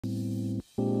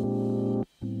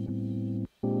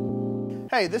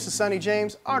Hey, this is Sonny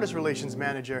James, Artist Relations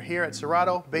Manager here at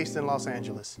Serato, based in Los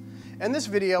Angeles. In this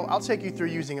video, I'll take you through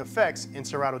using effects in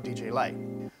Serato DJ Lite.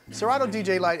 Serato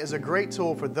DJ Lite is a great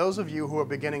tool for those of you who are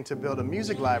beginning to build a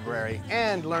music library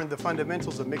and learn the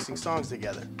fundamentals of mixing songs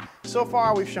together. So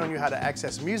far, we've shown you how to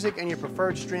access music in your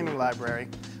preferred streaming library,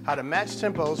 how to match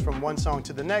tempos from one song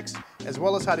to the next, as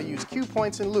well as how to use cue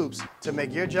points and loops to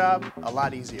make your job a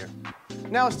lot easier.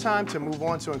 Now it's time to move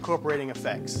on to incorporating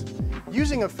effects.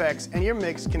 Using effects in your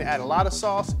mix can add a lot of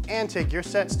sauce and take your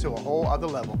sets to a whole other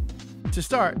level. To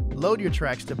start, load your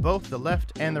tracks to both the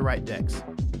left and the right decks.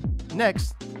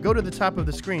 Next, go to the top of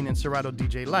the screen in Serato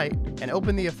DJ Lite and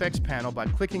open the effects panel by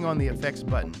clicking on the effects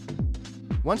button.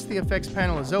 Once the effects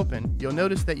panel is open, you'll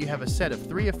notice that you have a set of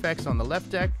 3 effects on the left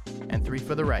deck and 3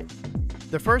 for the right.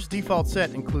 The first default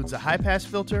set includes a high-pass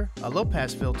filter, a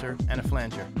low-pass filter, and a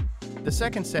flanger. The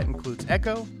second set includes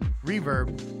echo, reverb,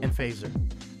 and phaser.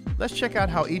 Let's check out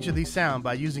how each of these sound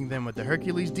by using them with the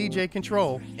Hercules DJ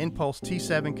Control Impulse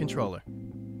T7 controller.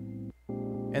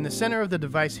 In the center of the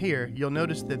device here, you'll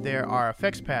notice that there are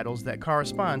effects paddles that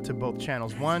correspond to both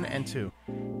channels 1 and 2.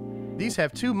 These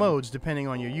have 2 modes depending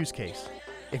on your use case.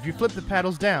 If you flip the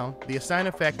paddles down, the assign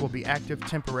effect will be active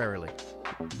temporarily.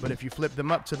 But if you flip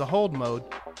them up to the hold mode,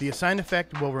 the assign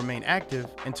effect will remain active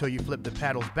until you flip the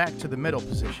paddles back to the middle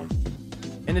position.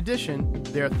 In addition,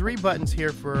 there are 3 buttons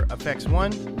here for effects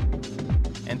 1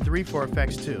 and 3 for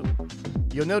effects 2.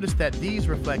 You'll notice that these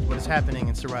reflect what is happening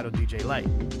in Serato DJ Lite.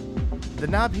 The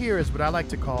knob here is what I like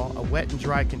to call a wet and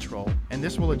dry control, and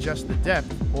this will adjust the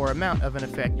depth or amount of an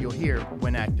effect you'll hear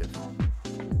when active.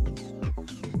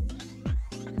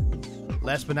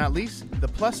 Last but not least, the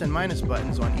plus and minus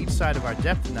buttons on each side of our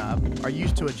depth knob are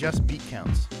used to adjust beat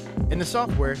counts. In the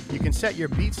software, you can set your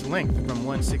beat's length from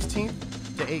 1/16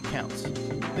 to 8 counts.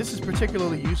 This is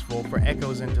particularly useful for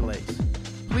echoes and delays.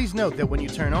 Please note that when you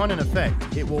turn on an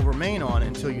effect, it will remain on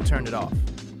until you turn it off.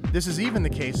 This is even the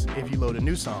case if you load a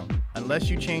new song, unless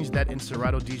you change that in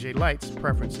Serato DJ Lite's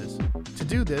preferences. To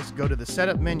do this, go to the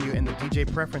Setup menu in the DJ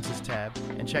Preferences tab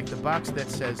and check the box that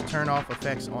says Turn Off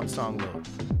Effects on Song Load.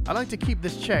 I like to keep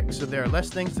this checked so there are less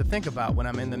things to think about when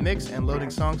I'm in the mix and loading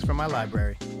songs from my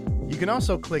library. You can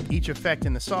also click each effect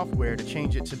in the software to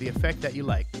change it to the effect that you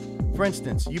like. For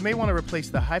instance, you may want to replace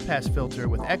the high-pass filter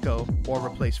with echo or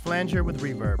replace flanger with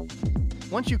reverb.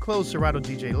 Once you close Serato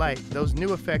DJ Lite, those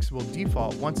new effects will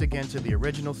default once again to the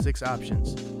original 6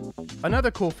 options. Another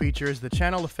cool feature is the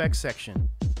channel effects section.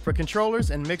 For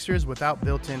controllers and mixers without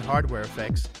built-in hardware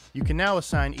effects, you can now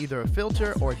assign either a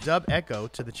filter or dub echo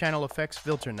to the channel effects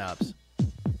filter knobs.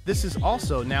 This is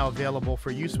also now available for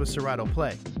use with Serato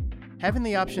Play. Having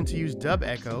the option to use dub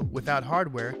echo without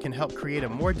hardware can help create a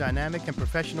more dynamic and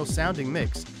professional sounding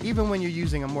mix, even when you're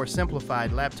using a more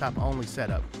simplified laptop-only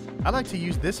setup. I like to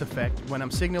use this effect when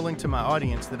I'm signaling to my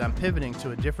audience that I'm pivoting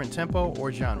to a different tempo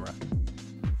or genre.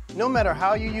 No matter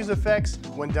how you use effects,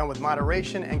 when done with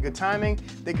moderation and good timing,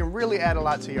 they can really add a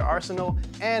lot to your arsenal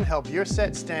and help your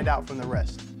set stand out from the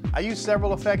rest. I use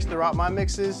several effects throughout my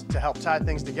mixes to help tie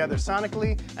things together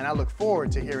sonically, and I look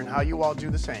forward to hearing how you all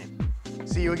do the same.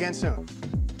 See you again soon.